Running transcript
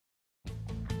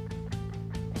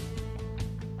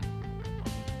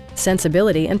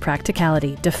Sensibility and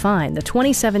practicality define the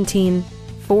 2017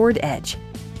 Ford Edge.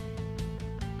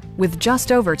 With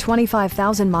just over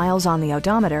 25,000 miles on the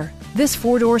odometer, this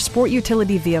four-door sport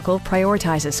utility vehicle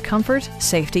prioritizes comfort,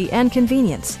 safety, and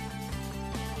convenience.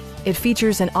 It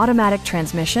features an automatic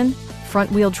transmission,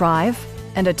 front-wheel drive,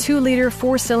 and a 2-liter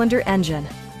 4-cylinder engine.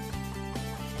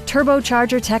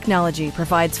 Turbocharger technology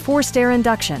provides forced air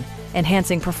induction,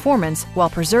 enhancing performance while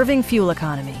preserving fuel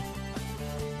economy.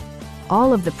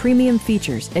 All of the premium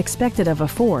features expected of a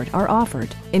Ford are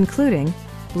offered, including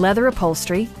leather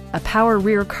upholstery, a power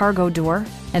rear cargo door,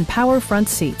 and power front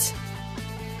seats.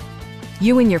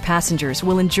 You and your passengers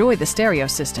will enjoy the stereo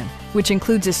system, which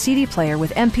includes a CD player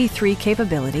with MP3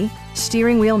 capability,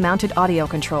 steering wheel mounted audio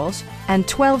controls, and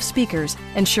 12 speakers,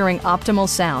 ensuring optimal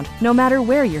sound no matter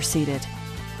where you're seated.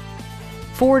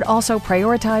 Ford also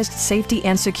prioritized safety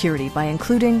and security by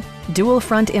including dual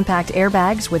front impact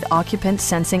airbags with occupant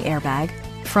sensing airbag,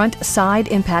 front side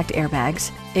impact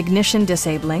airbags, ignition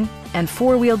disabling, and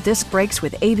 4-wheel disc brakes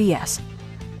with ABS.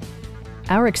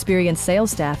 Our experienced sales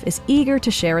staff is eager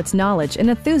to share its knowledge and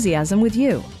enthusiasm with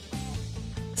you.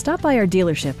 Stop by our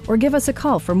dealership or give us a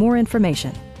call for more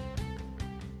information.